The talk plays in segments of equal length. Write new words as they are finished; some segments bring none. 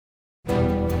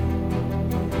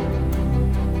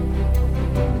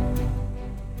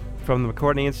from the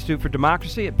McCourtney Institute for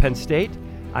Democracy at Penn State.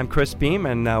 I'm Chris Beam,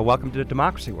 and welcome to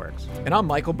Democracy Works. And I'm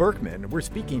Michael Berkman. We're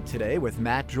speaking today with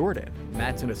Matt Jordan.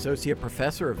 Matt's an associate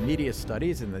professor of media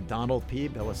studies in the Donald P.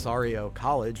 Belisario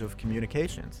College of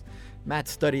Communications. Matt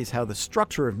studies how the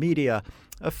structure of media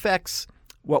affects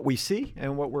what we see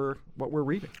and what we're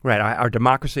reading. Right, our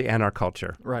democracy and our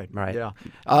culture. Right.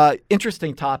 Yeah.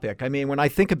 Interesting topic. I mean, when I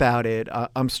think about it,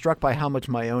 I'm struck by how much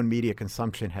my own media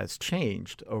consumption has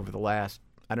changed over the last,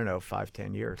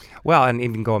 5-10 years. Well, and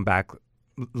even going back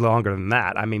longer than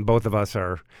that. I mean, both of us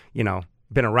are,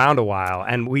 been around a while,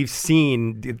 and we've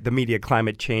seen the media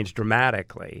climate change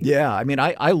dramatically. Yeah, I mean,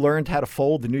 I learned how to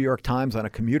fold the New York Times on a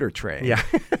commuter train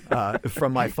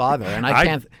from my father, and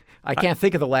I can't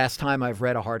think of the last time I've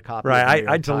read a hard copy. Right, of the New York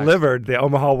I Times. delivered the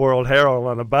Omaha World Herald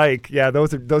on a bike. Yeah,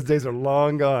 those days are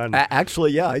long gone.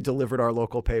 Actually, yeah, I delivered our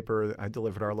local paper.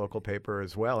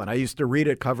 As well, and I used to read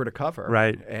it cover to cover.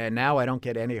 Right, and now I don't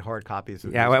get any hard copies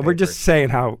of. Yeah, well, we're just saying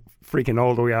how freaking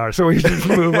old we are, so we should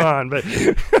move on. But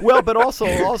but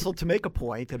also to make a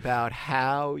point about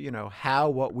how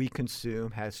what we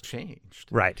consume has changed.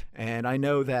 Right. And I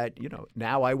know that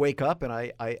now I wake up and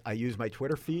I use my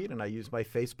Twitter feed and I use my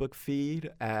Facebook feed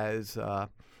as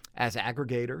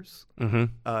aggregators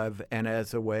and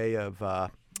as a way of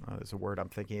there's a word I'm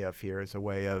thinking of here, as a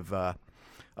way of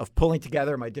pulling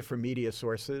together my different media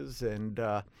sources, and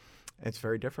it's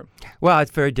very different. Well, it's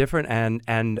very different,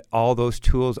 and all those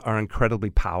tools are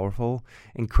incredibly powerful,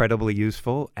 incredibly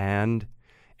useful, and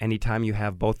anytime you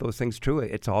have both those things true,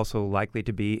 it's also likely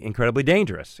to be incredibly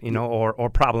dangerous, or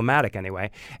problematic anyway.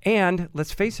 And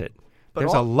let's face it,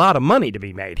 there's a lot of money to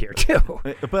be made here too.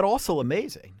 But also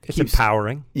amazing. It's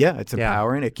empowering. Yeah, it's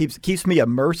empowering. It keeps me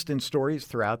immersed in stories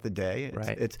throughout the day.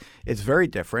 It's very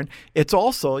different. It's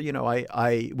also,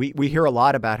 we hear a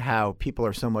lot about how people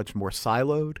are so much more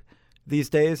siloed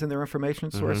these days in their information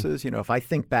sources. If I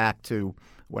think back to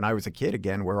when I was a kid,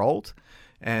 again, we're old.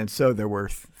 And so there were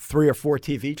 3 or 4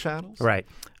 TV channels. Right.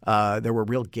 There were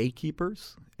real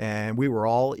gatekeepers. And we were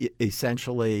all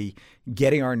essentially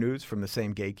getting our news from the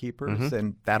same gatekeepers,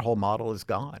 and that whole model is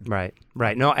gone. Right.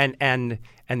 No, and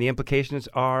the implications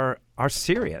are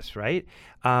serious, right?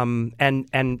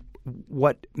 And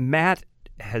what Matt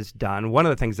has done, one of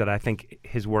the things that I think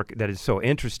his work that is so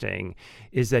interesting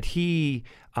is that he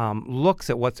looks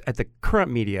at what's at the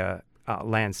current media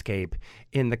landscape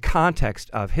in the context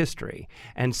of history,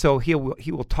 and so he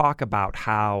will talk about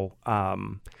how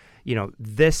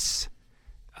this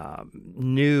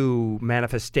new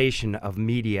manifestation of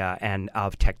media and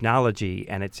of technology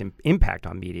and its impact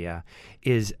on media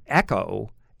is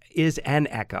an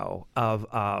echo of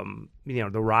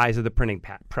the rise of the printing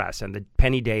press and the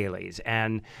penny dailies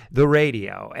and the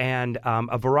radio and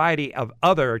a variety of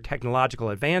other technological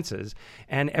advances,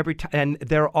 and and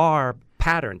there are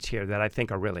patterns here that I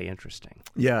think are really interesting.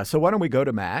 Yeah. So why don't we go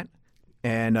to Matt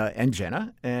and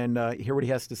Jenna and hear what he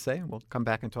has to say, and we'll come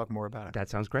back and talk more about it. That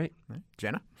sounds great. Right.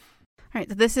 Jenna? All right,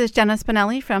 so this is Jenna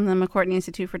Spinelli from the McCourtney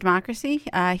Institute for Democracy,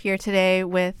 here today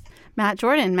with Matt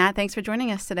Jordan. Matt, thanks for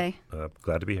joining us today.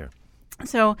 Glad to be here.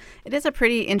 So it is a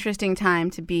pretty interesting time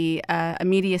to be a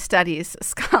media studies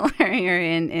scholar here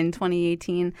in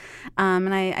 2018.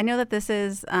 And I know that this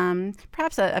is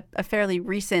perhaps a fairly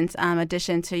recent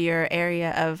addition to your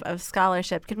area of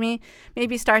scholarship. Could we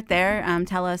maybe start there?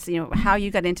 Tell us, how you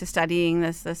got into studying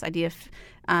this idea of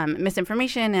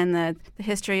misinformation and the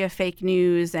history of fake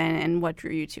news and what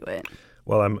drew you to it.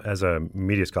 Well, as a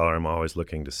media scholar, I'm always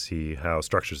looking to see how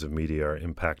structures of media are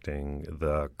impacting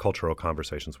the cultural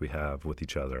conversations we have with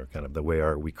each other, kind of the way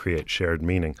we create shared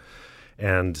meaning.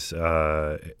 And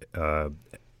so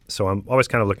I'm always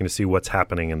kind of looking to see what's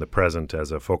happening in the present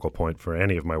as a focal point for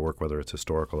any of my work, whether it's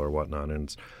historical or whatnot.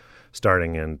 And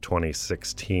starting in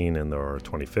 2016 or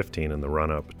 2015 in the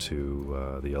run-up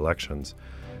to the elections,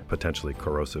 potentially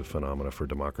corrosive phenomena for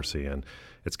democracy, and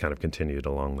it's kind of continued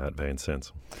along that vein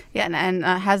since. Yeah, and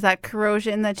has that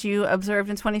corrosion that you observed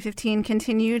in 2015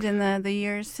 continued in the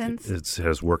years since? It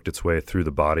has worked its way through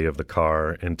the body of the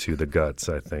car into the guts,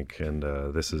 I think, and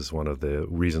this is one of the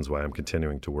reasons why I'm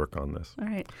continuing to work on this. All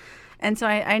right. And so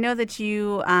I know that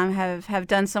you have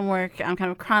done some work kind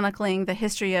of chronicling the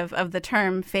history of the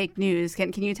term fake news.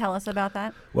 Can you tell us about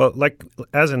that? Well, like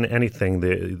as in anything,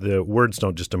 the words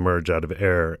don't just emerge out of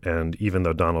air. And even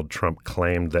though Donald Trump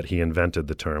claimed that he invented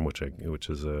the term, which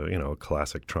is a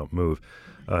classic Trump move,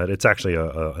 it's actually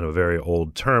a very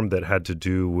old term that had to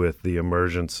do with the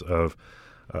emergence of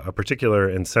a particular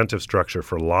incentive structure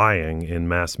for lying in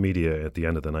mass media at the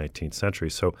end of the 19th century.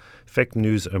 So fake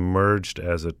news emerged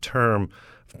as a term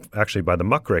actually by the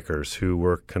muckrakers who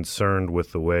were concerned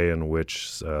with the way in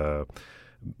which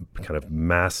kind of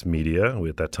mass media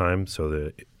at that time. So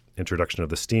the introduction of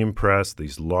the steam press,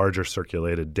 these larger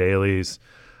circulated dailies,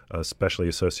 especially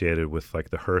associated with like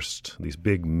the Hearst, these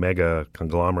big mega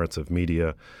conglomerates of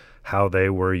media, how they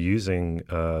were using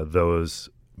those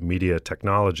media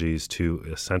technologies to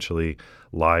essentially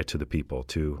lie to the people.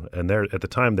 And at the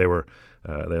time they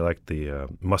liked the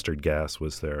mustard gas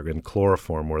was there, and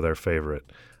chloroform were their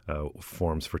favorite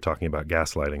forms for talking about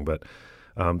gaslighting. But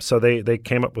so they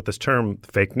came up with this term,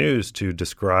 fake news, to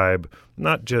describe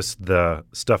not just the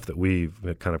stuff that we've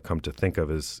kind of come to think of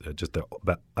as just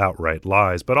the outright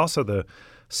lies, but also the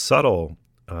subtle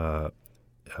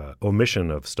omission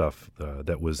of stuff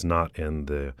that was not in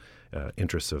the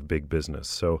interests of big business.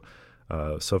 So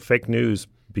fake news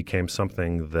became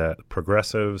something that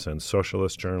progressives and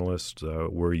socialist journalists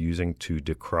were using to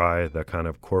decry the kind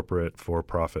of corporate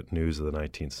for-profit news of the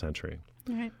 19th century.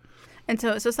 Right. And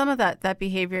so some of that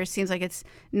behavior seems like it's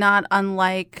not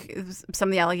unlike some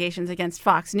of the allegations against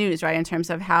Fox News, right, in terms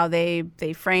of how they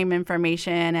frame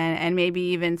information and maybe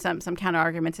even some counter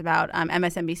arguments about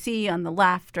MSNBC on the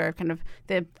left, or kind of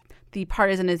the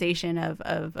partisanization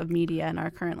of media in our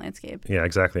current landscape. Yeah,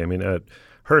 exactly. I mean,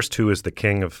 Hearst, who is the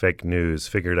king of fake news,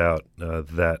 figured out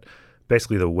that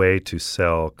basically the way to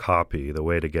sell copy, the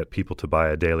way to get people to buy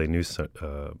a daily news,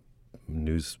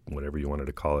 whatever you wanted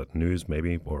to call it, news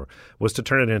maybe, or was to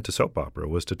turn it into soap opera,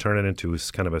 was to turn it into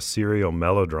kind of a serial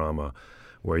melodrama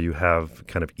where you have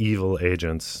kind of evil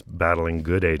agents battling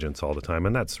good agents all the time.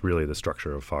 And that's really the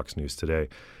structure of Fox News today.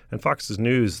 And Fox's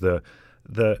News,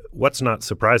 what's not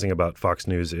surprising about Fox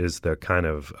News is the kind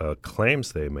of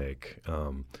claims they make.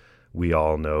 We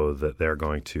all know that they're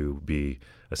going to be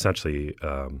essentially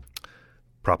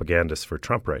propagandists for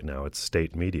Trump right now. It's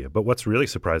state media. But what's really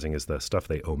surprising is the stuff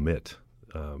they omit.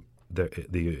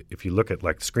 If you look at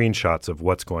like screenshots of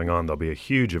what's going on, there'll be a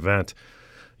huge event.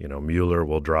 You know, Mueller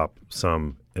will drop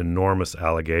some enormous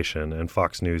allegation, and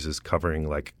Fox News is covering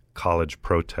like college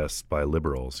protests by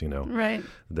liberals, right,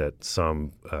 that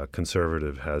some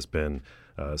conservative has been,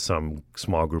 some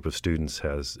small group of students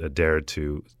has dared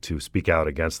to speak out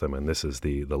against them, and this is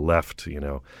the left,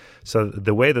 So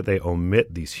the way that they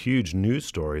omit these huge news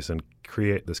stories and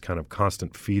create this kind of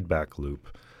constant feedback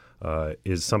loop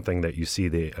is something that you see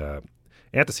the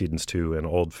antecedents to in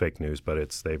old fake news,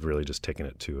 but they've really just taken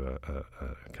it to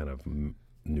a kind of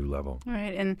new level.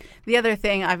 Right. And the other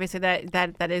thing, obviously,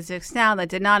 that exists now that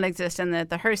did not exist in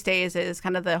the Hearst days is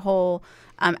kind of the whole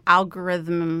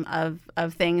algorithm of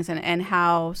things and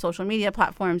how social media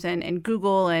platforms and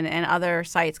Google and other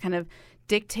sites kind of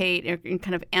dictate or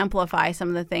kind of amplify some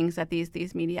of the things that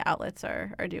these media outlets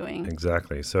are doing.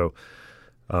 Exactly. So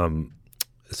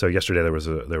yesterday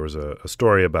there was a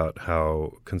story about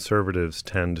how conservatives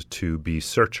tend to be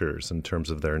searchers in terms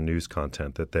of their news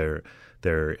content, that they're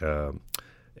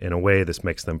in a way, this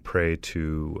makes them prey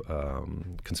to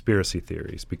conspiracy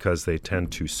theories because they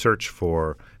tend to search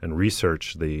for and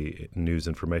research the news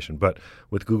information. But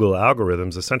with Google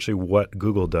algorithms, essentially what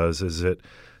Google does is it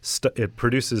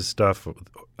produces stuff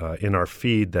in our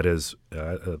feed that is,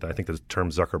 I think the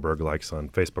term Zuckerberg likes on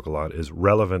Facebook a lot, is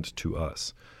relevant to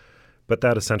us. But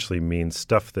that essentially means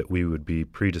stuff that we would be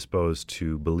predisposed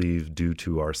to believe due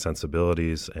to our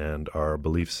sensibilities and our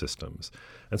belief systems.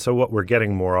 And so what we're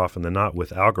getting more often than not with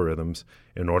algorithms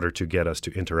in order to get us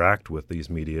to interact with these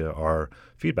media are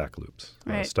feedback loops,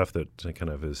 right. Stuff that kind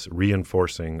of is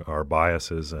reinforcing our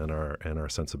biases and our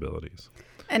sensibilities.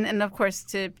 And of course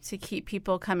to keep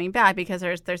people coming back because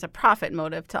there's a profit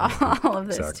motive to all of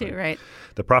this exactly. too, right?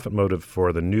 The profit motive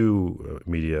for the new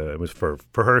media, it was for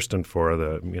Hearst and for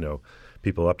the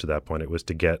people up to that point, it was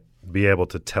to be able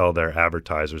to tell their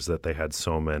advertisers that they had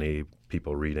so many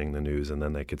people reading the news, and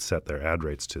then they could set their ad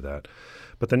rates to that.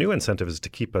 But the new incentive is to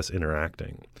keep us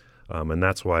interacting. And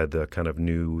that's why the kind of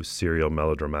new serial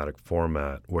melodramatic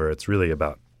format, where it's really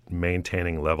about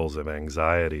maintaining levels of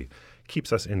anxiety,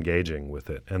 keeps us engaging with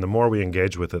it. And the more we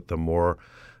engage with it, the more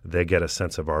they get a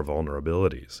sense of our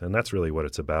vulnerabilities. And that's really what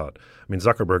it's about. I mean,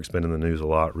 Zuckerberg's been in the news a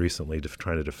lot recently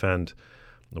trying to defend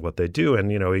what they do.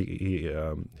 And,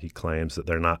 he claims that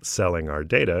they're not selling our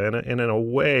data. And in a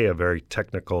way, a very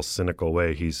technical, cynical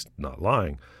way, he's not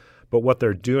lying. But what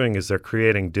they're doing is they're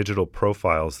creating digital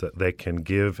profiles that they can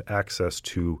give access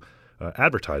to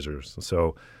advertisers.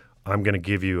 So I'm going to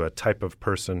give you a type of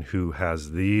person who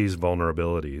has these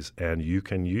vulnerabilities, and you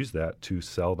can use that to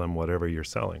sell them whatever you're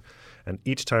selling. And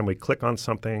each time we click on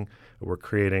something, we're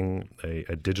creating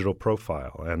a digital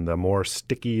profile. And the more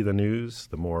sticky the news,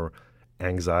 the more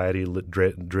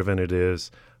anxiety-driven it is,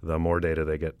 the more data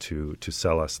they get to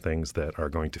sell us things that are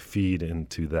going to feed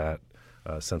into that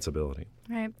sensibility.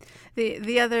 Right.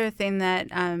 The other thing that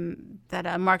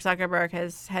Mark Zuckerberg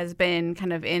has been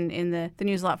kind of in the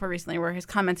news a lot for recently were his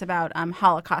comments about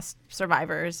Holocaust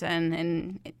survivors, and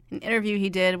in an interview he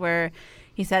did where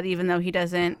he said even though he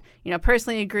doesn't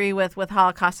personally agree with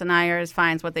Holocaust deniers,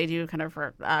 finds what they do kind of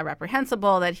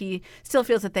reprehensible, that he still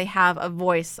feels that they have a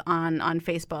voice on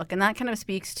Facebook, and that kind of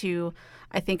speaks to,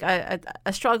 I think, a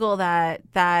struggle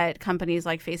that companies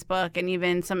like Facebook and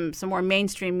even some more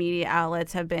mainstream media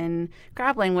outlets have been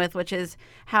grappling with, which is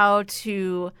how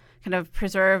to kind of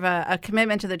preserve a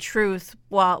commitment to the truth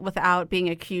without being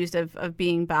accused of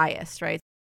being biased, right?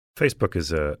 Facebook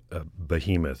is a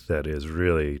behemoth that is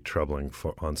really troubling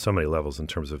on so many levels in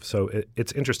terms of,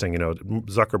 it's interesting,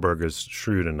 Zuckerberg is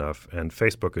shrewd enough and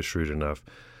Facebook is shrewd enough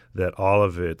that all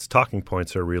of its talking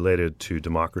points are related to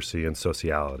democracy and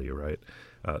sociality, right?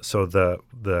 So the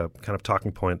kind of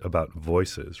talking point about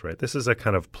voices, right? This is a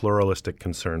kind of pluralistic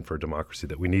concern for democracy,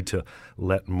 that we need to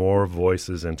let more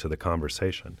voices into the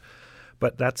conversation.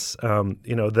 But that's,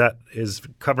 that is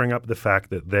covering up the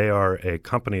fact that they are a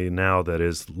company now that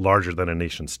is larger than a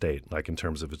nation state, like in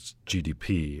terms of its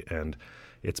GDP and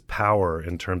its power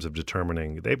in terms of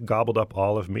determining. They've gobbled up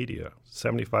all of media.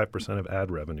 75% of ad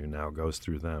revenue now goes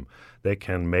through them. They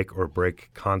can make or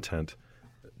break content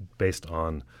based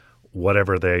on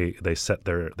whatever they set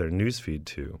their news feed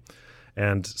to.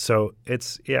 And so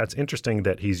it's interesting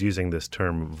that he's using this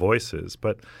term voices,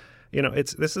 but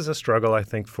this is a struggle, I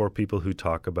think, for people who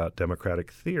talk about democratic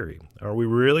theory. Are we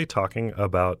really talking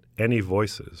about any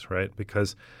voices, right?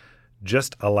 Because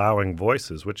just allowing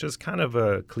voices, which is kind of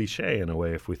a cliche in a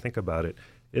way if we think about it,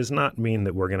 does not mean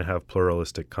that we're going to have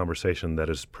pluralistic conversation that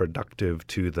is productive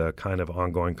to the kind of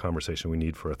ongoing conversation we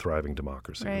need for a thriving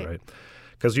democracy, right?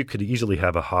 Because you could easily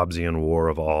have a Hobbesian war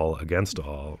of all against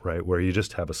all, right, where you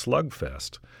just have a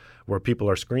slugfest where people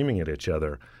are screaming at each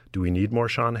other. Do we need more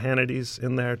Sean Hannitys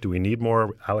in there? Do we need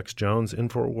more Alex Jones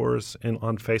InfoWars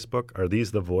on Facebook? Are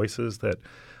these the voices that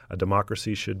a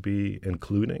democracy should be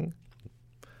including?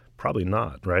 Probably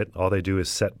not, right? All they do is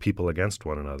set people against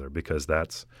one another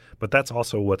but that's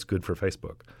also what's good for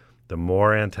Facebook. The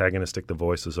more antagonistic the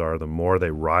voices are, the more they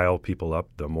rile people up,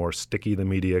 the more sticky the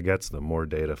media gets, the more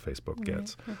data Facebook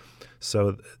gets. Mm-hmm.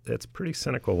 So it's pretty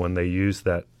cynical when they use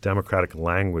that democratic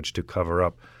language to cover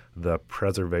up the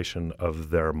preservation of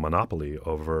their monopoly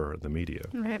over the media.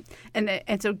 Right.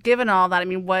 And so given all that, I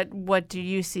mean, what do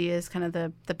you see as kind of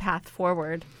the path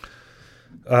forward?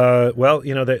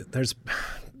 There's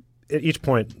at each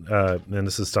point, and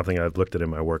this is something I've looked at in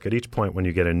my work, at each point when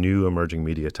you get a new emerging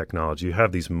media technology, you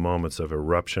have these moments of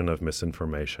eruption of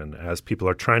misinformation as people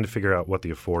are trying to figure out what the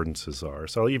affordances are.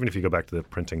 So even if you go back to the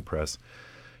printing press,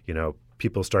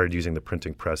 people started using the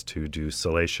printing press to do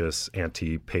salacious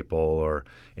anti-papal or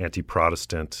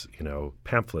anti-Protestant,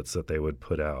 pamphlets that they would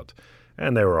put out.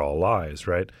 And they were all lies,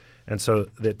 right? And so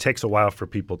it takes a while for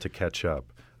people to catch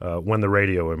up. When the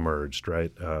radio emerged,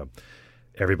 right,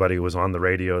 everybody was on the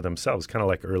radio themselves, kind of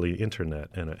like early internet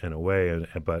in a way.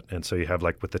 And so you have,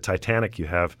 like with the Titanic, you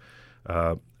have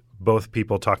both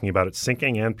people talking about it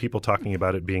sinking and people talking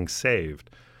about it being saved.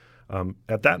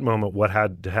 At that moment, what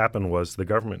had to happen was the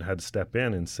government had to step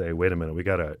in and say, wait a minute, we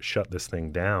got to shut this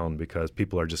thing down because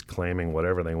people are just claiming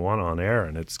whatever they want on air,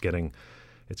 and it's getting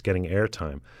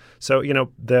airtime. So,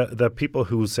 the people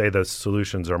who say the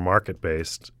solutions are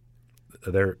market-based,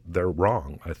 they're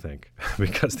wrong, I think,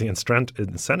 because the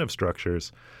incentive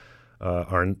structures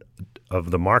are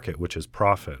of the market, which is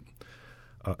profit,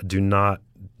 do not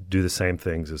do the same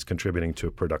things as contributing to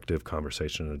a productive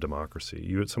conversation in a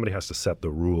democracy. Somebody has to set the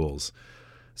rules.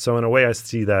 So in a way, I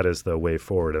see that as the way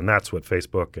forward, and that's what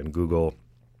Facebook and Google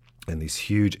and these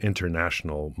huge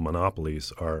international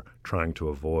monopolies are trying to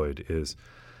avoid, is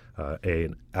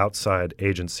an outside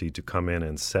agency to come in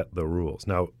and set the rules.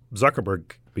 Now,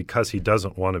 Zuckerberg, because he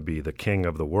doesn't want to be the king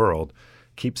of the world,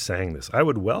 keeps saying this. I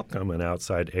would welcome an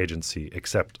outside agency,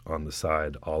 except on the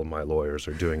side, all of my lawyers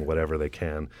are doing whatever they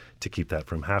can to keep that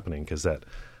from happening, because that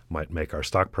might make our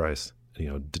stock price,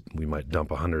 we might dump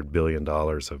 $100 billion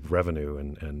of revenue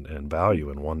and value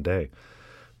in one day.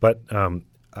 But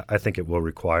I think it will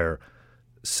require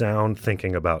sound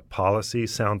thinking about policy,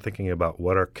 sound thinking about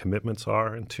what our commitments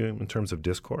are in terms of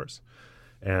discourse,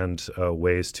 and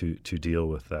ways to deal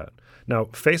with that. Now,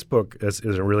 Facebook is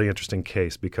a really interesting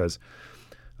case because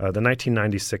the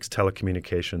 1996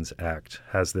 Telecommunications Act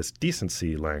has this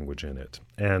decency language in it.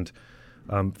 And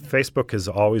Facebook has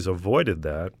always avoided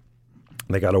that.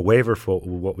 They got a waiver for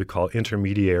what we call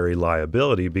intermediary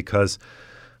liability because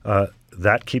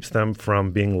that keeps them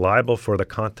from being liable for the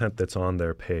content that's on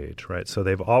their page, right? So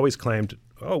they've always claimed,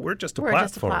 oh, we're just a We're platform.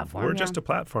 just a platform, We're yeah. just a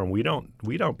platform.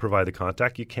 We don't provide the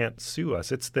contact. You can't sue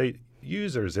us. It's the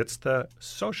users. It's the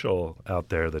social out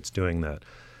there that's doing that.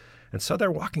 And so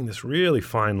they're walking this really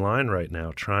fine line right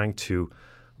now, trying to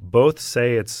both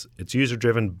say it's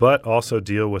user-driven, but also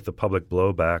deal with the public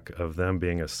blowback of them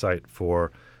being a site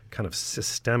for kind of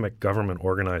systemic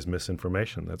government-organized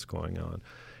misinformation that's going on.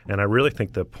 And I really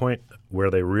think the point where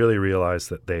they really realize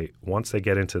that once they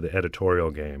get into the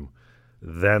editorial game,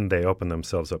 then they open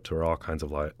themselves up to all kinds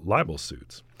of libel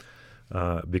suits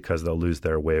because they'll lose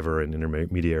their waiver and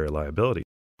intermediary liability.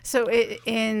 So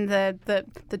in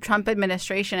the Trump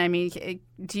administration, I mean,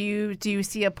 do you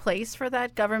see a place for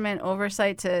that government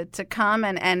oversight to come?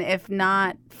 And if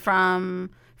not from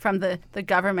the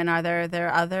government, are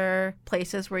there other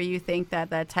places where you think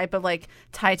that type of like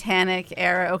Titanic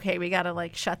era, okay, we got to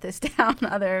like shut this down,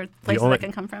 other places that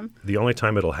can come from? The only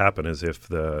time it'll happen is if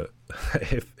the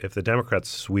Democrats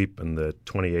sweep in the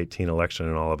 2018 election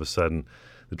and all of a sudden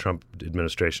the Trump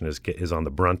administration is on the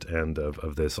brunt end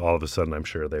of this. All of a sudden, I'm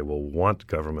sure they will want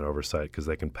government oversight because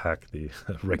they can pack the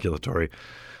regulatory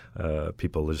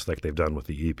people just like they've done with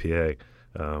the EPA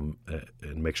and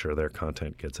make sure their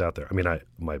content gets out there. I mean,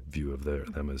 my view of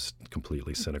them is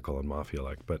completely cynical and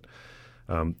mafia-like, but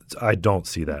I don't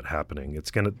see that happening.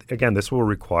 It's going to, again, this will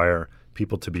require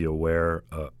people to be aware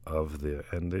of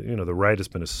the right has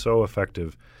been so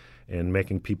effective in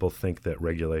making people think that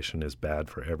regulation is bad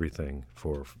for everything.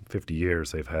 For 50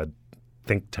 years, they've had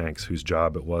think tanks whose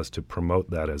job it was to promote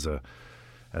that as a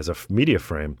media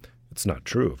frame. It's not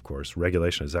true, of course.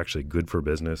 Regulation is actually good for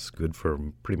business, good for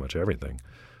pretty much everything.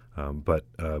 But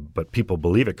people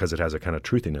believe it because it has a kind of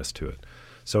truthiness to it.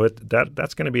 So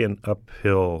that's going to be an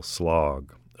uphill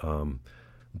slog.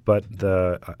 But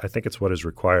I think it's what is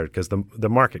required because the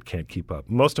market can't keep up.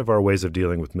 Most of our ways of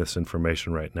dealing with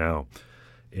misinformation right now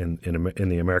in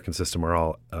the American system are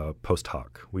all post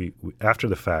hoc. We after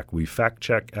the fact, we fact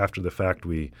check. After the fact,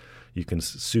 you can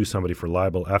sue somebody for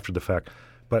libel after the fact.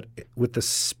 But with the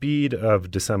speed of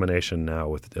dissemination now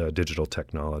with digital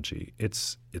technology,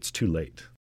 it's too late.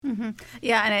 Mm-hmm.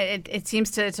 Yeah, and it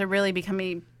seems to really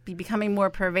be becoming more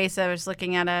pervasive. I was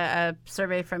looking at a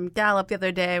survey from Gallup the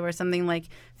other day where something like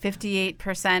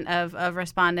 58% of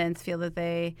respondents feel that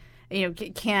they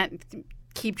can't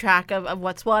keep track of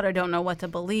what's what or don't know what to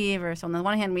believe. Or so on the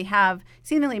one hand, we have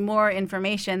seemingly more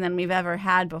information than we've ever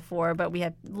had before, but we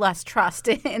have less trust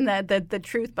in the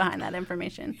truth behind that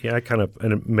information. Yeah,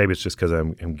 and maybe it's just because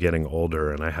I'm getting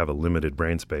older and I have a limited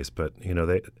brain space, but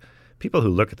people who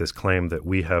look at this claim that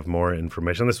we have more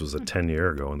information. This was 10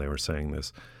 years ago when they were saying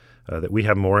this, that we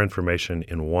have more information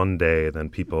in one day than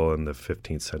people in the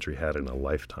 15th century had in a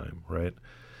lifetime, right?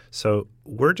 So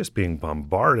we're just being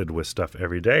bombarded with stuff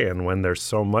every day, and when there's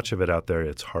so much of it out there,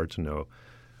 it's hard to know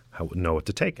what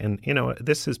to take. And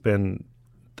this has been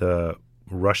the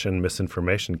Russian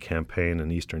misinformation campaign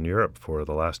in Eastern Europe for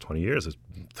the last 20 years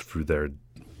through their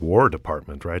War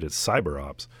Department, right? It's cyber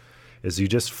ops. Is you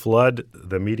just flood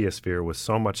the media sphere with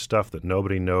so much stuff that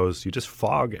nobody knows. You just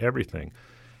fog everything.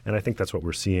 And I think that's what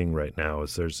we're seeing right now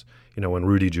is there's, when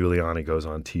Rudy Giuliani goes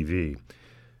on TV,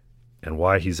 and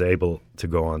why he's able to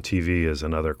go on TV is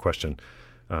another question,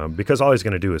 because all he's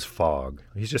going to do is fog.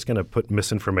 He's just going to put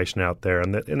misinformation out there,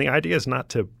 and the idea is not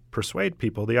to persuade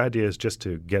people. The idea is just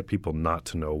to get people not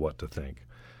to know what to think.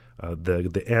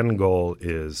 The end goal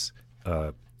is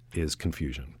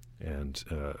confusion and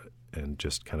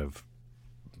just kind of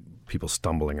people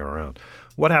stumbling around.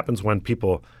 What happens when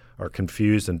people are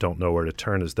confused and don't know where to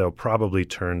turn is they'll probably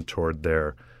turn toward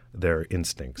their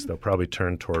instincts. They'll probably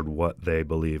turn toward what they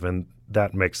believe, and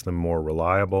that makes them more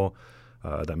reliable.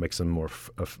 That makes them more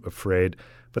afraid.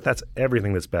 But that's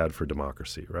everything that's bad for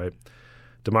democracy, right?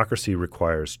 Democracy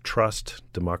requires trust.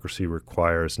 Democracy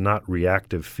requires not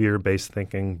reactive fear-based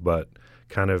thinking, but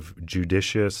kind of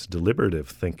judicious, deliberative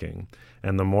thinking.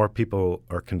 And the more people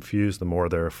are confused, the more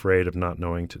they're afraid of not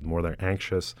knowing, the more they're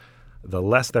anxious, the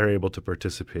less they're able to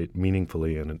participate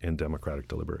meaningfully in democratic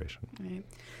deliberation. Right.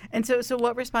 And so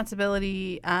what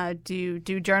responsibility do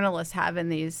journalists have in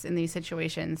these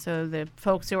situations? So the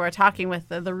folks who are talking with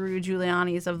the Rudy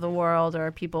Giulianis of the world,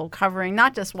 or people covering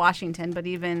not just Washington but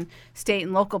even state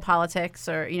and local politics,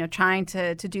 or trying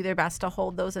to do their best to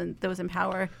hold those in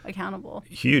power accountable.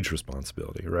 Huge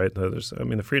responsibility, right?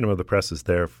 The freedom of the press is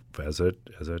there as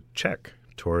a check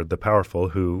toward the powerful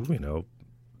who,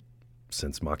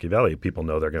 since Machiavelli, people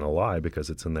know they're going to lie because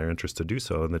it's in their interest to do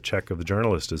so. And the check of the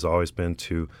journalist has always been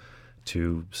to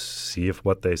see if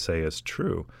what they say is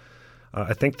true.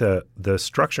 I think the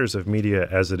structures of media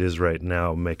as it is right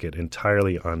now make it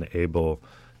entirely unable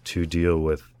to deal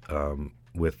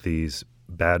with these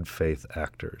bad faith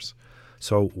actors.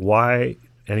 So why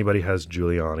anybody has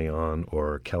Giuliani on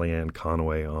or Kellyanne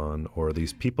Conway on or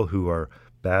these people who are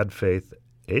bad faith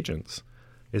agents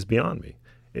is beyond me.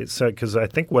 It's because I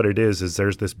think what it is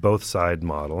there's this both side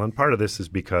model, and part of this is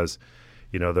because,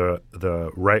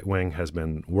 the right wing has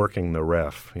been working the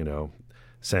ref,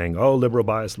 saying, oh, liberal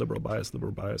bias, liberal bias,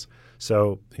 liberal bias.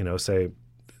 So, say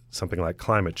something like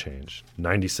climate change,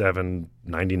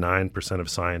 99% of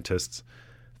scientists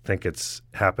think it's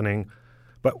happening.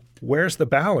 But where's the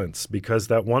balance? Because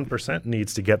that 1%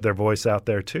 needs to get their voice out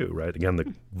there too, right? Again,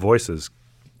 the voices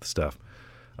stuff.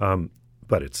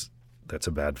 But that's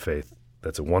a bad faith.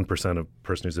 That's a 1% of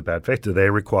person who's a bad faith. Do they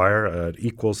require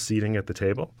equal seating at the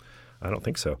table? I don't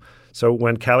think so. So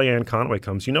when Kellyanne Conway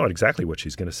comes, you know exactly what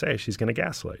she's going to say. She's going to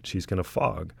gaslight. She's going to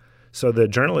fog. So the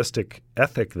journalistic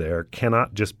ethic there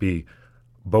cannot just be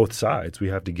both sides. We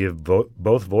have to give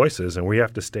both voices, and we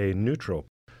have to stay neutral.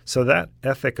 So that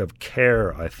ethic of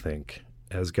care, I think,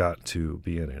 has got to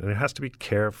be in it. And it has to be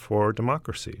care for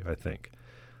democracy, I think.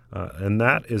 And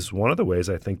that is one of the ways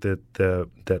I think that the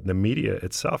media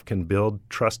itself can build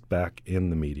trust back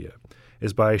in the media,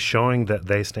 is by showing that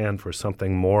they stand for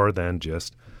something more than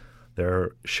just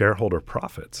their shareholder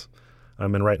profits.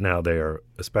 And right now they are,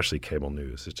 especially cable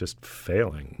news, it's just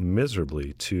failing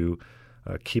miserably to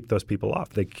keep those people off.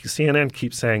 CNN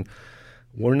keeps saying,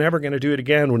 we're never going to do it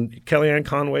again. When Kellyanne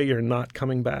Conway, you're not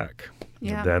coming back.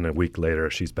 Yeah. And then a week later,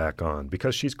 she's back on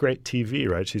because she's great TV,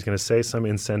 right? She's going to say some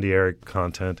incendiary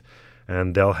content,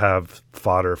 and they'll have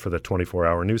fodder for the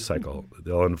 24-hour news cycle.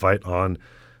 Mm-hmm.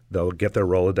 They'll get their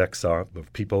Rolodex up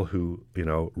of people who,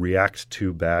 react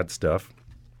to bad stuff.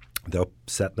 They'll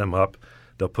set them up.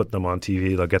 They'll put them on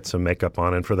TV. They'll get some makeup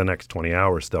on, and for the next 20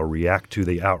 hours, they'll react to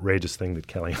the outrageous thing that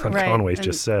Kellyanne Conway's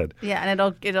just said. Yeah,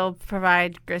 and it'll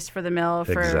provide grist for the mill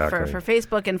for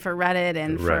Facebook and for Reddit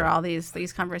and for all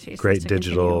these conversations. Great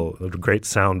digital, great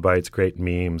sound bites, great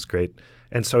memes, great.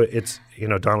 And so it's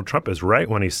Donald Trump is right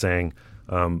when he's saying,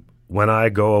 when I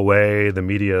go away, the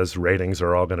media's ratings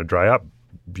are all going to dry up.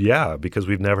 Yeah, because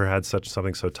we've never had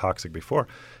something so toxic before.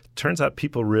 Turns out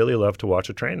people really love to watch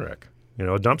a train wreck.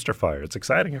 A dumpster fire. It's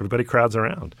exciting. Everybody crowds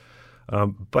around.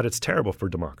 But it's terrible for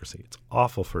democracy. It's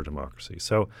awful for democracy.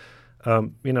 So,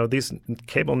 these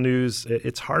cable news,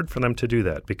 it's hard for them to do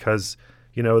that because,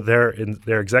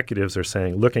 their executives are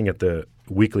saying, looking at the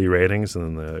weekly ratings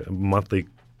and the monthly,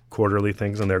 quarterly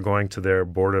things, and they're going to their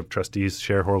board of trustees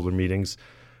shareholder meetings,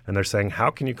 and they're saying,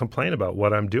 how can you complain about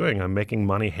what I'm doing? I'm making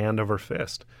money hand over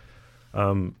fist.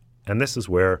 And this is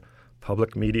where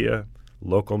public media,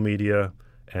 local media,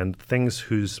 and things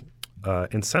whose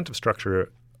incentive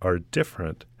structure are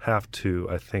different have to,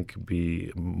 I think, be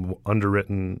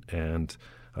underwritten and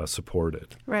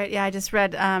supported. Right. Yeah, I just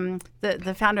read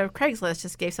the founder of Craigslist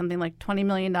just gave something like $20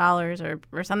 million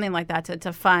or something like that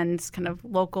to fund kind of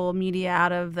local media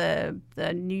out of the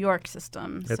New York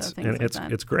system.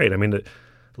 It's great. I mean, the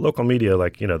local media,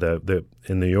 like in the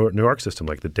New York system,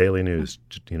 like the Daily News,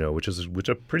 which is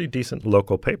a pretty decent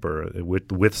local paper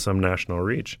with some national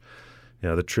reach.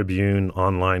 The Tribune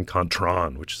Online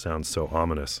Contron, which sounds so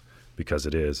ominous because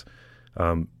it is,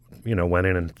 went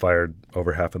in and fired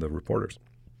over half of the reporters.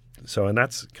 And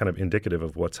that's kind of indicative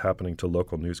of what's happening to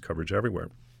local news coverage everywhere.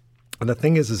 And the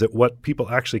thing is that what people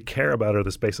actually care about are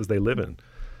the spaces they live in.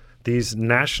 These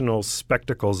national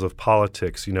spectacles of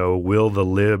politics, will the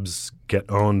libs get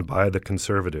owned by the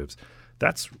conservatives?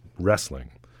 That's wrestling.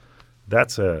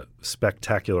 That's a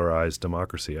spectacularized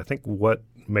democracy. I think what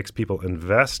makes people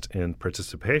invest in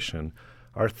participation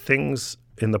are things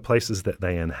in the places that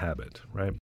they inhabit,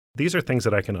 right? These are things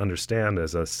that I can understand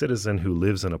as a citizen who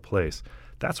lives in a place.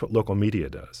 That's what local media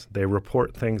does. They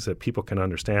report things that people can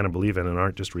understand and believe in and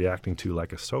aren't just reacting to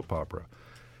like a soap opera.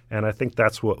 And I think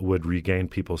that's what would regain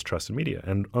people's trust in media.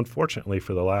 And unfortunately,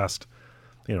 for the last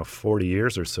 40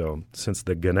 years or so, since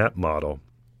the Gannett model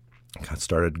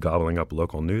started gobbling up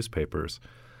local newspapers,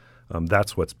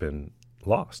 that's what's been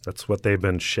lost. That's what they've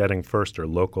been shedding first, are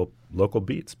local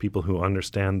beats, people who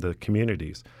understand the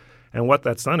communities. And what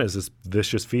that's done is this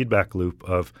vicious feedback loop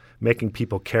of making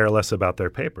people care less about their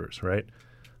papers, right?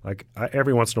 Like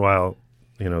every once in a while,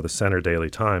 the Center Daily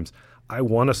Times, I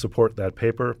want to support that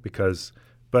paper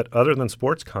but other than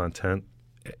sports content,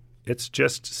 it's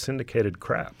just syndicated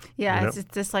crap. Yeah, it's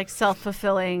just like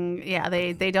self-fulfilling. Yeah,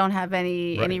 they don't have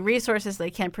any resources. They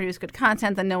can't produce good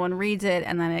content. Then no one reads it,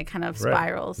 and then it kind of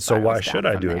spirals. So why should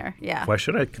I do there. it? Yeah. Why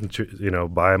should I,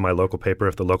 buy my local paper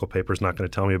if the local paper is not going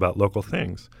to tell me about local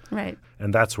things? Right.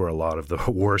 And that's where a lot of the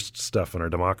worst stuff in our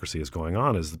democracy is going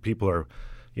on. Is the people are,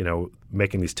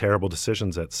 making these terrible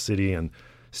decisions at city and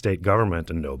state government,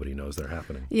 and nobody knows they're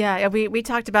happening. Yeah, we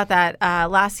talked about that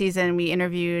last season. We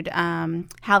interviewed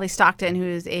Hallie Stockton,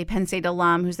 who's a Penn State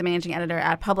alum, who's the managing editor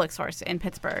at Public Source in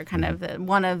Pittsburgh, kind of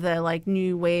one of the like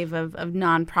new wave of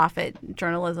nonprofit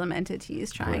journalism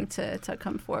entities trying to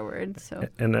come forward. So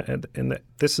and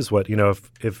this is what,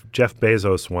 if Jeff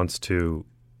Bezos wants to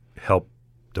help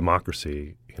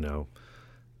democracy, how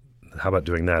about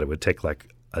doing that? It would take like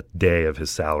a day of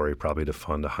his salary probably to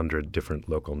fund 100 different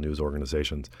local news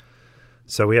organizations.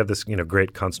 So we have this,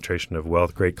 great concentration of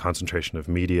wealth, great concentration of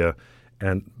media.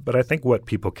 But I think what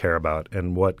people care about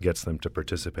and what gets them to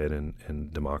participate in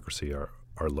democracy are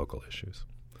local issues.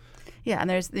 Yeah, and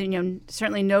there's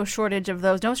certainly no shortage of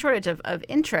those, no shortage of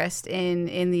interest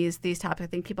in these topics. I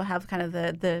think people have kind of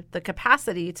the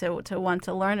capacity to want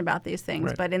to learn about these things,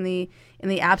 right. But in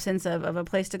the absence of a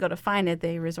place to go to find it,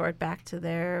 they resort back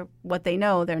to what they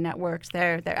know, their networks,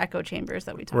 their echo chambers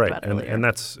that we talked about earlier. And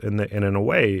that's and in a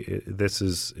way, this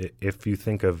is, if you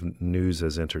think of news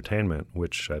as entertainment,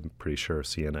 which I'm pretty sure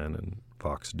CNN and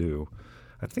Fox do.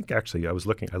 I think actually I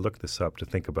looked this up to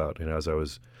think about, as I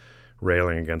was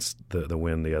railing against the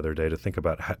wind the other day, to think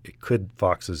about could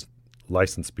Fox's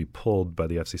license be pulled by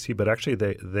the FCC? But actually,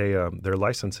 their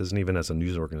license isn't even as a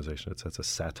news organization; it's a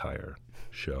satire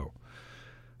show.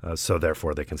 So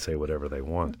therefore, they can say whatever they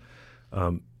want.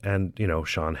 And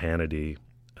Sean Hannity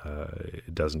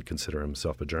doesn't consider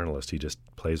himself a journalist; he just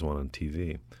plays one on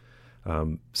TV.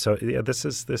 So yeah, this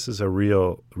is a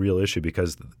real issue,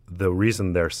 because the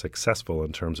reason they're successful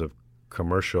in terms of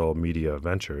commercial media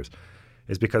ventures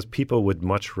is because people would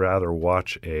much rather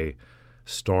watch a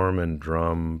storm and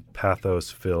drum,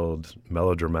 pathos-filled,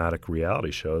 melodramatic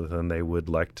reality show than they would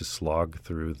like to slog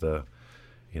through the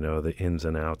ins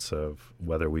and outs of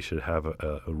whether we should have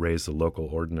raise the local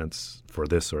ordinance for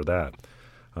this or that.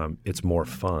 It's more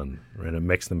fun, and it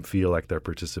makes them feel like they're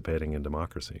participating in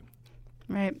democracy.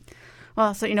 Right.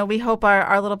 Well, so, we hope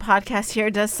our little podcast here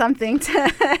does something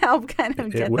to help kind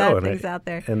of get things out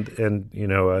there. And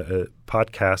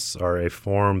podcasts are a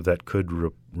form that could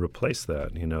replace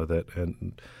that,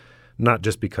 and not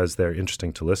just because they're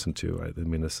interesting to listen to. I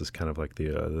mean, this is kind of like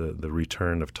the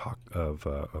return of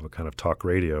a kind of talk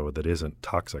radio that isn't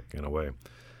toxic in a way.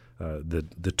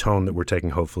 The tone that we're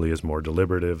taking hopefully is more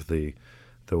deliberative. The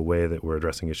way that we're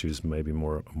addressing issues may be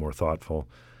more thoughtful.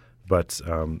 But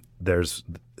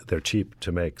they're cheap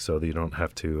to make, so that you don't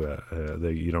have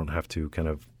to kind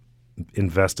of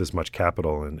invest as much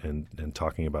capital in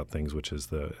talking about things, which is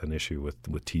an issue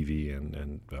with TV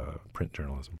and print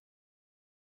journalism.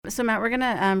 So Matt, we're going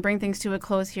to bring things to a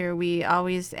close here. We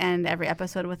always end every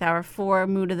episode with our 4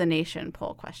 Mood of the Nation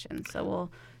poll questions. So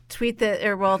we'll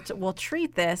we'll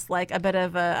treat this like a bit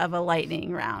of a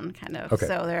lightning round, kind of. Okay.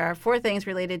 So there are 4 things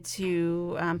related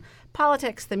to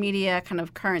politics, the media, kind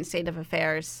of current state of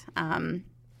affairs.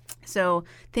 So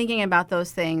thinking about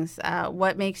those things,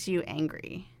 what makes you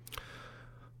angry?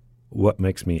 What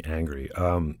makes me angry?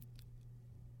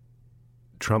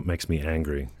 Trump makes me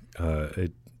angry.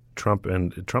 Trump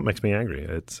makes me angry.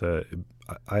 It's at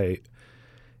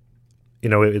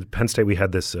Penn State we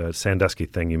had this Sandusky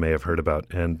thing you may have heard about,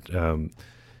 and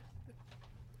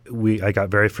I got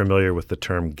very familiar with the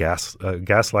term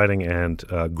gaslighting and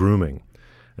grooming.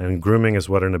 And grooming is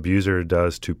what an abuser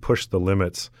does to push the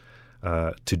limits,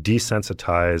 to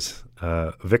desensitize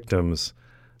victims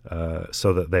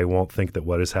so that they won't think that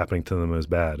what is happening to them is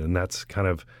bad. And that's kind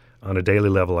of, on a daily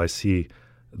level, I see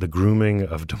the grooming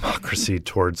of democracy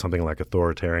towards something like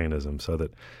authoritarianism, so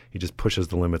that he just pushes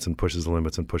the limits and pushes the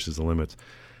limits and pushes the limits.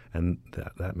 And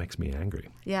that makes me angry.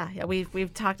 Yeah,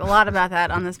 we've talked a lot about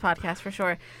that on this podcast for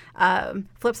sure.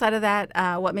 Flip side of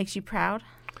that, what makes you proud?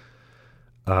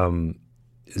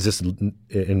 Is this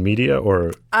in media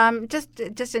or just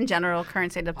in general,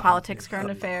 current state of politics, current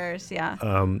affairs? Yeah.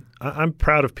 I'm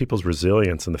proud of people's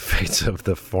resilience in the face of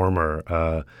the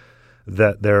former.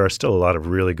 That there are still a lot of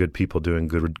really good people doing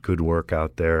good work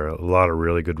out there. A lot of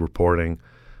really good reporting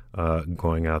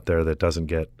going out there that doesn't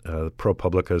get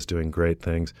ProPublica is doing great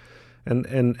things, and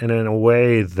in a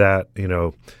way that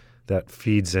that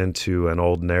feeds into an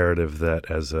old narrative that,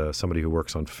 as somebody who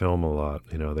works on film a lot,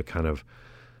 the kind of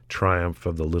triumph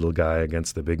of the little guy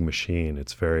against the big machine.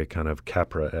 It's very kind of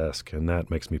Capra-esque, and that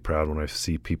makes me proud when I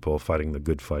see people fighting the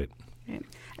good fight. Right.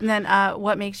 And then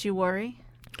what makes you worry?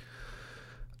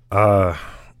 I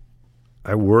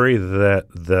worry that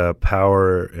the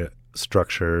power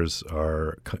structures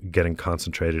are getting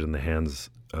concentrated in the hands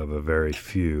of a very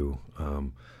few.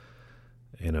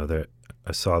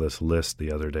 I saw this list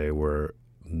the other day where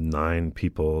 9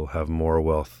 people have more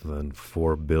wealth than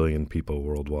 4 billion people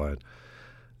worldwide.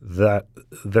 that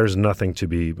there's nothing to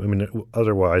be. I mean,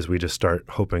 otherwise we just start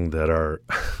hoping that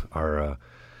our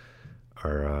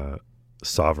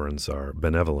sovereigns are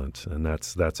benevolent, and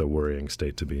that's a worrying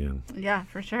state to be in. Yeah,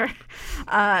 for sure.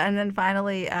 And then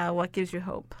finally, what gives you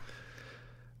hope?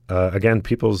 Again,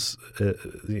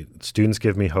 students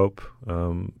give me hope.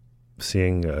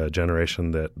 Seeing a generation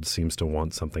that seems to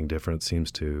want something different,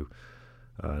 seems to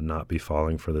not be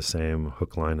falling for the same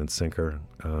hook, line, and sinker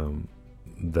of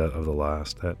the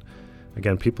last. That,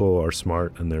 again, people are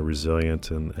smart and they're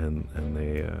resilient, and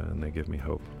they give me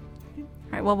hope. All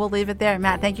right. Well, we'll leave it there.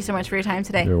 Matt, thank you so much for your time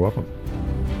today. You're welcome.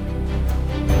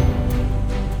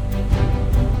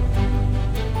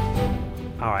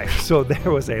 All right, so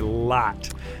there was a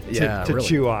lot to really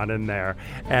chew on in there,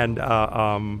 and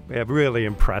really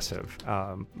impressive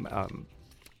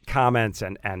comments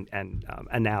and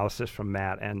analysis from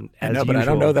Matt. And I know, but I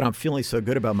don't know that I'm feeling so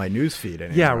good about my news feed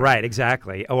anymore. Yeah, right,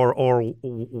 exactly. Or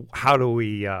how do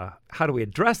we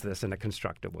address this in a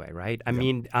constructive way, right? I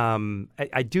mean,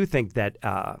 I do think that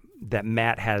that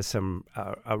Matt has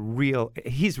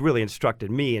he's really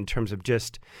instructed me in terms of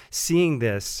just seeing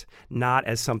this not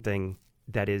as something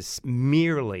that is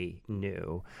merely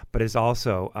new, but is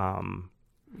also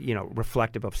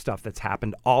reflective of stuff that's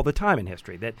happened all the time in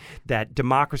history, that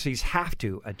democracies have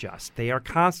to adjust. They are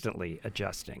constantly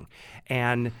adjusting.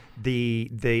 And the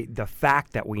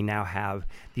fact that we now have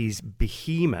these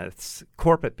behemoths,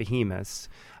 corporate behemoths,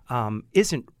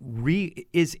 is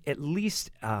at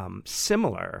least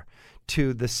similar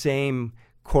to the same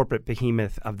corporate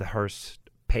behemoth of the Hearst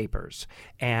papers.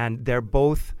 And they're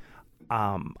both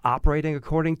operating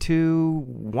according to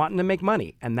wanting to make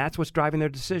money, and that's what's driving their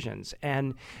decisions.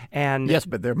 And yes,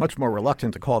 but they're much more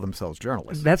reluctant to call themselves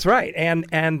journalists. That's right, and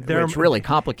which really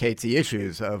complicates the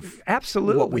issues of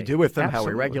absolutely what we do with them,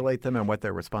 absolutely. how we regulate them, and what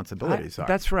their responsibilities are.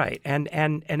 That's right, and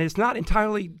it's not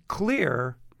entirely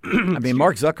clear. I mean,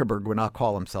 Mark Zuckerberg would not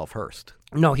call himself Hearst.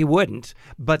 No, he wouldn't.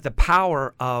 But the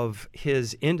power of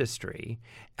his industry,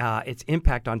 its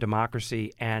impact on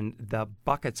democracy, and the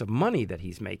buckets of money that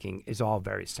he's making is all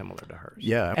very similar to hers.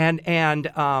 Yeah. And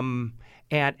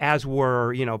as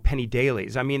were, penny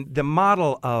dailies. I mean, the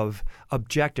model of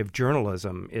objective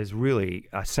journalism is really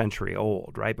a century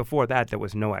old, right? Before that, there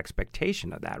was no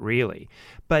expectation of that, really.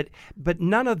 But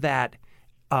none of that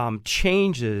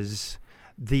changes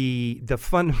the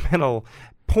fundamental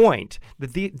point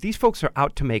that these folks are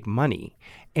out to make money,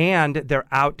 and they're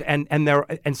out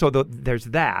there's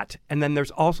that, and then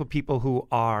there's also people who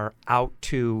are out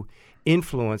to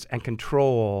influence and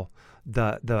control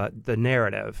the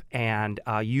narrative and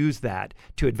use that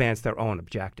to advance their own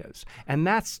objectives, and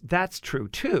that's true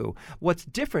too. What's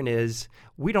different is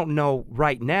we don't know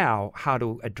right now how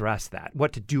to address that,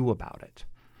 what to do about it.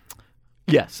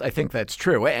 Yes, I think that's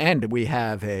true, and we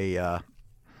have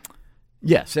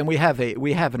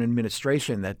we have an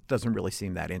administration that doesn't really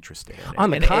seem that interested in it. On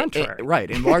the contrary.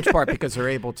 Right, in large part because they're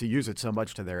able to use it so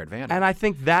much to their advantage. And I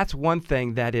think that's one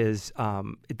thing that is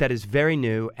very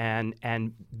new and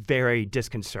very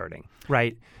disconcerting,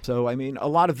 right? So, I mean, a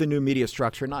lot of the new media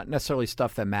structure, not necessarily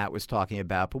stuff that Matt was talking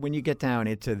about, but when you get down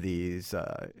into these,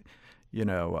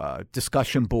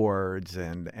 discussion boards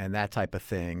and that type of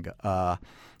thing,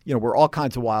 where all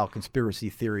kinds of wild conspiracy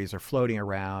theories are floating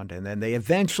around, and then they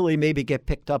eventually maybe get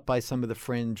picked up by some of the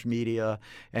fringe media,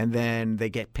 and then they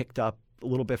get picked up a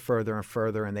little bit further and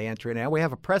further, and they enter in. Now we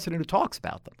have a president who talks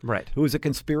about them, right? Who is a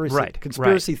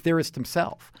conspiracy theorist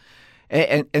himself.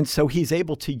 And so he's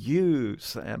able to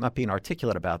use, I'm not being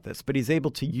articulate about this, but he's able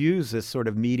to use this sort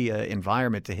of media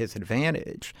environment to his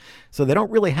advantage. So they don't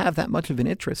really have that much of an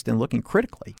interest in looking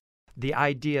critically. The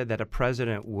idea that a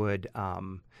president would,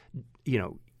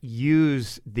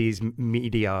 use these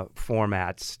media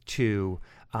formats to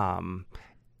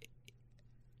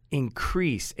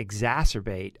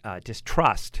exacerbate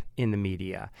distrust in the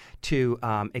media, to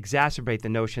exacerbate the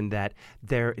notion that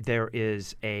there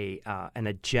is an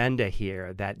agenda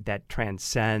here that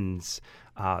transcends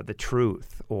the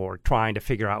truth, or trying to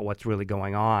figure out what's really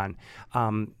going on.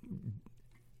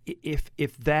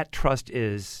 If that trust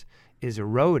is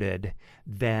eroded,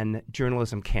 then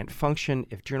journalism can't function.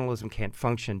 If journalism can't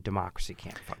function, democracy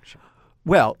can't function.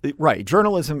 Well, right.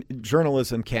 Journalism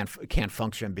can't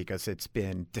function because it's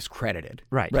been discredited.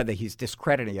 Right. Rather, he's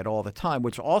discrediting it all the time,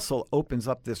 which also opens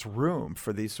up this room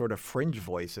for these sort of fringe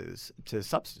voices to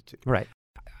substitute. Right.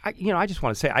 I just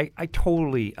want to say I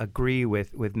totally agree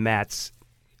with Matt's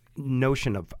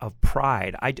notion of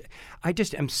pride. I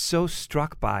just am so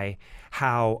struck by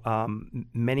how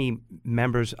many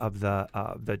members of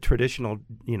the traditional,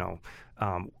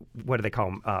 what do they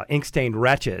call them, ink-stained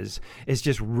wretches, is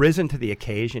just risen to the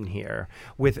occasion here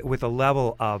with a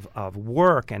level of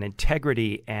work and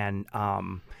integrity and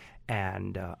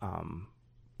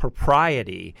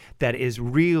propriety that is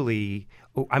really,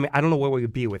 I mean, I don't know where we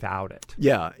would be without it.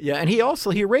 Yeah, and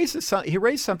he raised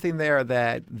something there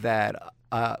that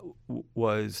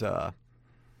was that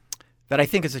I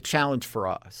think is a challenge for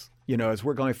us. As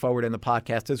we're going forward in the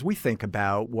podcast, as we think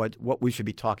about what we should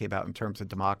be talking about in terms of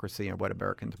democracy and what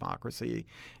American democracy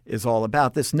is all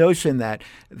about, this notion that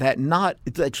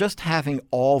just having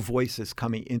all voices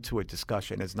coming into a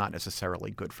discussion is not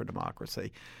necessarily good for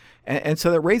democracy. And so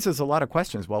that raises a lot of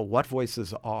questions. Well, what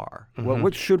voices are? Mm-hmm. Well,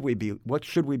 what should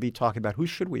we be talking about? Who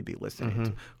should we be listening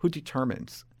to? Who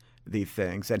determines these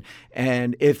things?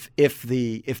 And if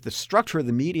the structure of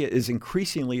the media is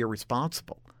increasingly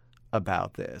irresponsible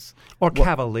about this, or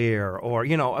cavalier, or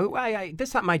this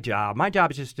is not my job. My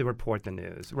job is just to report the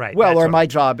news, right? Well, or my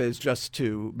job is just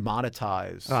to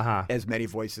monetize as many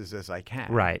voices as I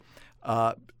can, right?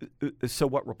 So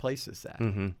what replaces that?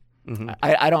 Mm-hmm. Mm-hmm.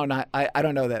 I don't know. I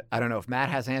don't know that. I don't know if Matt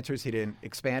has answers. He didn't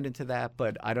expand into that,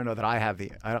 but I don't know that I have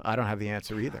the. I don't have the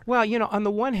answer either. Well, on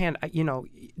the one hand,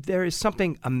 there is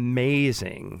something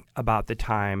amazing about the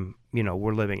time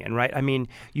we're living in, right? I mean,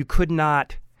 you couldn't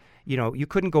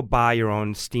go buy your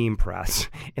own steam press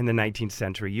in the 19th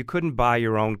century. You couldn't buy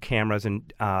your own cameras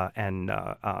and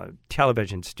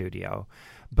television studio.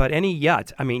 But any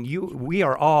yachts, I mean, we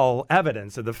are all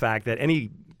evidence of the fact that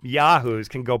any yahoos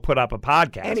can go put up a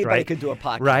podcast. Anybody could do a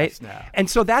podcast right? now. And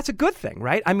so that's a good thing,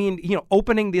 right? I mean,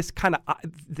 opening this kind of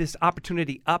this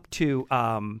opportunity up to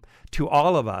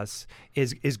all of us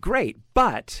is great.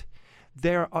 But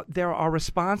there are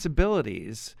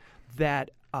responsibilities that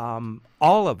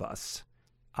all of us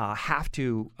have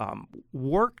to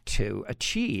work to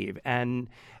achieve, and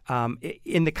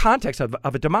in the context of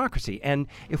a democracy. And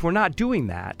if we're not doing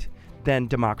that, then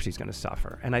democracy is going to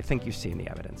suffer. And I think you've seen the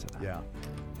evidence of that. Yeah.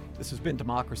 This has been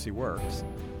Democracy Works.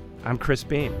 I'm Chris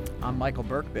Beam. I'm Michael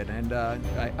Berkman, and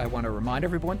I want to remind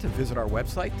everyone to visit our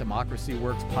website,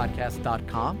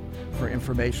 democracyworkspodcast.com, for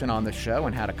information on the show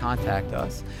and how to contact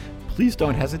us. Please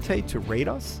don't hesitate to rate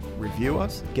us, review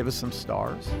us, give us some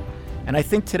stars. And I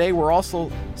think today we're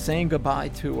also saying goodbye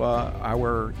to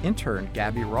our intern,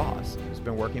 Gabby Ross, who's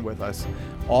been working with us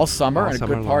all summer and a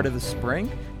good part of the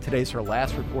spring. Today's her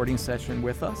last recording session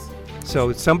with us.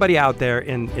 So somebody out there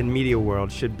in media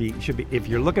world should be, if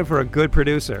you're looking for a good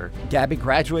producer. Gabby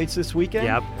graduates this weekend.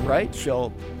 Yep. Right?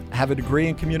 She'll have a degree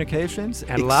in communications.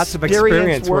 And lots of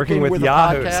experience working with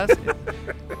yahoos.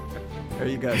 There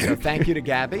you go. So thank you to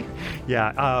Gabby.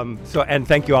 Yeah. And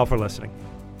thank you all for listening.